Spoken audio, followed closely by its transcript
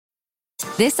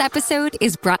This episode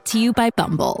is brought to you by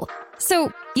Bumble.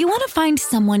 So, you want to find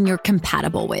someone you're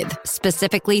compatible with,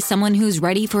 specifically someone who's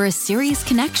ready for a serious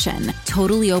connection,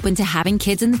 totally open to having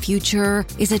kids in the future,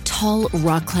 is a tall,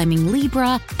 rock-climbing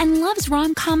Libra, and loves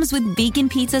rom-coms with vegan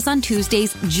pizzas on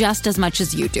Tuesdays just as much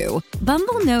as you do.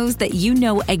 Bumble knows that you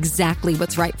know exactly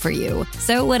what's right for you.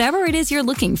 So whatever it is you're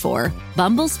looking for,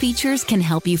 Bumble's features can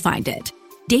help you find it.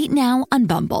 Date now on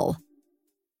Bumble.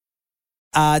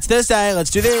 It's Thursday. Let's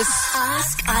do this.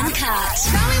 Ask Uncut.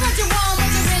 Tell me what you want,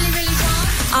 what you really, really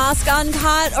want. Ask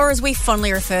Uncut, or as we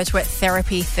fondly refer to it,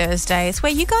 Therapy Thursday. It's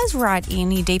where you guys write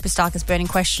in your deepest, darkest, burning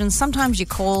questions. Sometimes you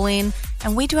call in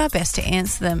and we do our best to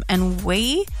answer them. And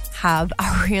we have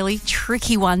a really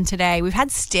tricky one today. We've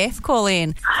had Steph call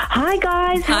in. Hi,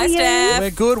 guys. How Hi, are you? Steph.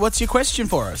 We're good. What's your question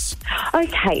for us?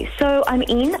 Okay, so I'm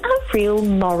in a real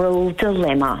moral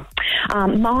dilemma.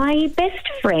 My best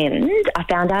friend, I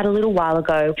found out a little while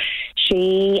ago,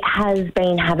 she has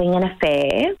been having an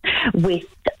affair with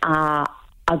a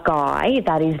guy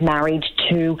that is married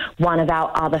to one of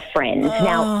our other friends.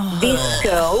 Now, this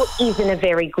girl isn't a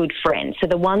very good friend. So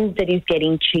the one that is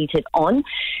getting cheated on,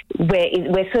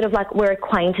 we're sort of like, we're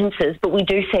acquaintances, but we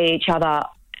do see each other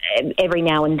every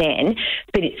now and then,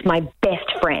 but it's my best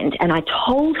friend, and I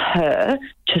told her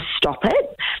to stop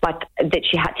it, like that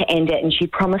she had to end it, and she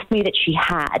promised me that she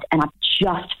had, and I've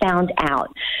just found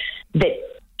out that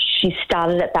she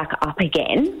started it back up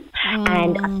again.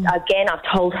 And again, I've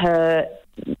told her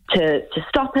to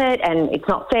stop it, and it's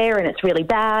not fair, and it's really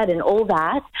bad, and all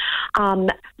that.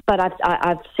 But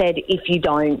I've said, if you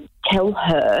don't tell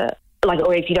her,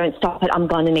 or if you don't stop it, I'm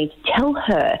going to need to tell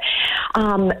her.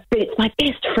 But it's my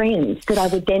best friend that I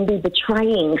would then be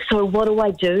betraying. So what do I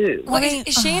do? Well,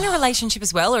 is she in a relationship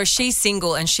as well, or is she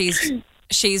single and she's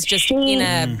just in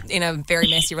a very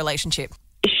messy relationship?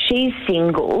 She's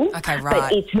single, okay, right.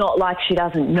 But it's not like she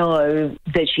doesn't know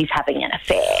that she's having an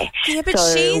affair. Yeah, but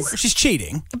She's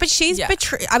cheating. But she's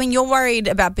I mean, you're worried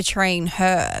about betraying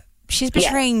her. She's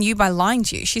betraying you by lying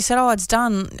to you. She said, it's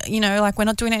done. We're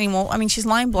not doing it anymore. I mean, she's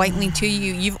lying blatantly to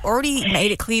you. You've already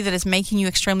made it clear that it's making you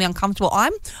extremely uncomfortable.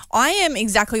 I am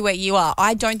exactly where you are.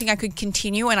 I don't think I could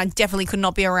continue, and I definitely could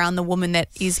not be around the woman that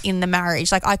is in the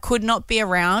marriage. Like, I could not be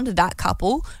around that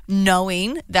couple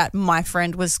knowing that my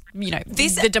friend was,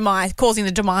 causing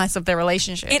the demise of their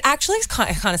relationship. It actually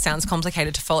kind of sounds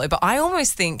complicated to follow, but I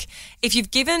almost think if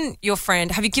you've given your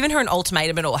friend, have you given her an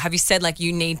ultimatum at all? Have you said, like,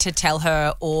 you need to tell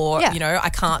her, or I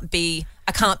can't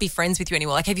be friends with you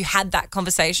anymore? Like, have you had that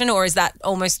conversation, or is that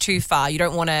almost too far? You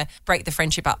don't want to break the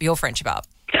friendship up, your friendship up?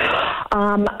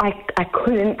 I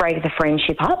couldn't break the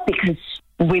friendship up because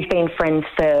we've been friends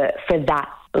for that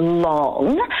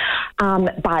long.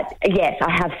 But yes,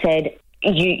 I have said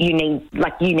you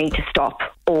need to stop,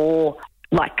 or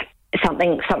like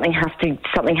something has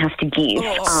to give.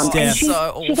 And she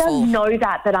does know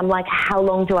that, but I'm like, how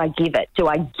long do I give it? Do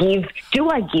I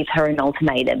give her an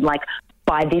ultimatum? Like,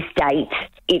 by this date,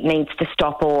 it needs to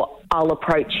stop, or I'll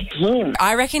approach him.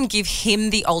 I reckon give him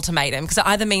the ultimatum, because it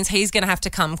either means he's going to have to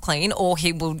come clean or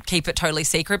he will keep it totally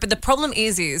secret. But the problem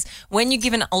is when you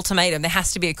give an ultimatum, there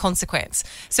has to be a consequence.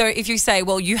 So if you say,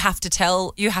 well, you have to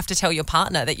tell your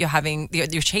partner that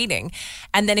you're cheating,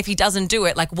 and then if he doesn't do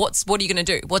it, like, what are you going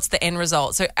to do? What's the end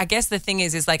result? So I guess the thing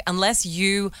is like, unless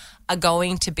you are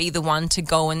going to be the one to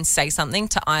go and say something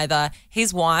to either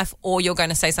his wife, or you're going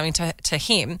to say something to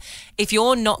him, if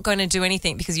you're not going to do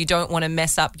anything because you don't want to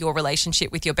mess up your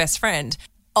relationship with your best friend,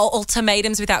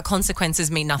 ultimatums without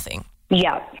consequences mean nothing.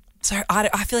 Yeah. So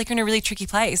I feel like you're in a really tricky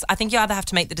place. I think you either have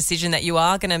to make the decision that you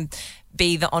are going to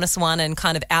be the honest one and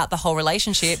kind of out the whole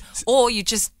relationship, or you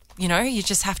just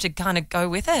have to kind of go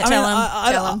with it.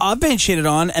 I've been cheated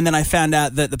on, and then I found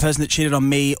out that the person that cheated on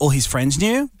me, all his friends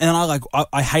knew, and then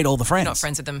I hate all the friends. You're not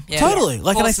friends with them. Yeah. Totally. Yeah.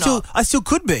 Like, and I still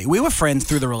could be. We were friends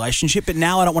through the relationship, but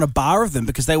now I don't want a bar of them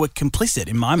because they were complicit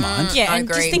in my mind. Yeah, I and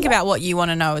agree. just think about what you want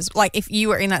to know. Is like, if you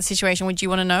were in that situation, would you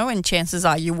want to know? And chances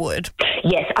are you would.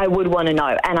 Yes, I would want to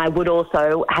know, and I would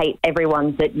also hate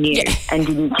everyone that knew and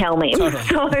didn't tell me. Totally.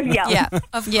 So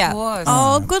Of course.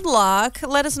 Oh, good luck.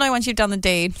 Let us know once you've done the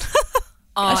deed.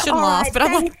 I shouldn't laugh, right, but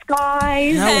I'm thanks,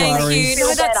 guys. No Thank worries. you.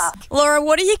 Feel better. Laura,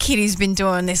 what are your kiddies been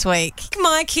doing this week?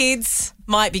 My kids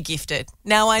might be gifted.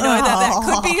 Now, I know that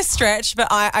could be a stretch, but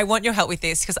I want your help with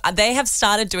this, because they have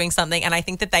started doing something and I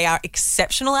think that they are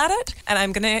exceptional at it, and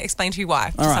I'm going to explain to you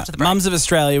why. All right, after the break. Mums of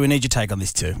Australia, we need your take on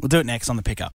this too. We'll do it next on The Pickup.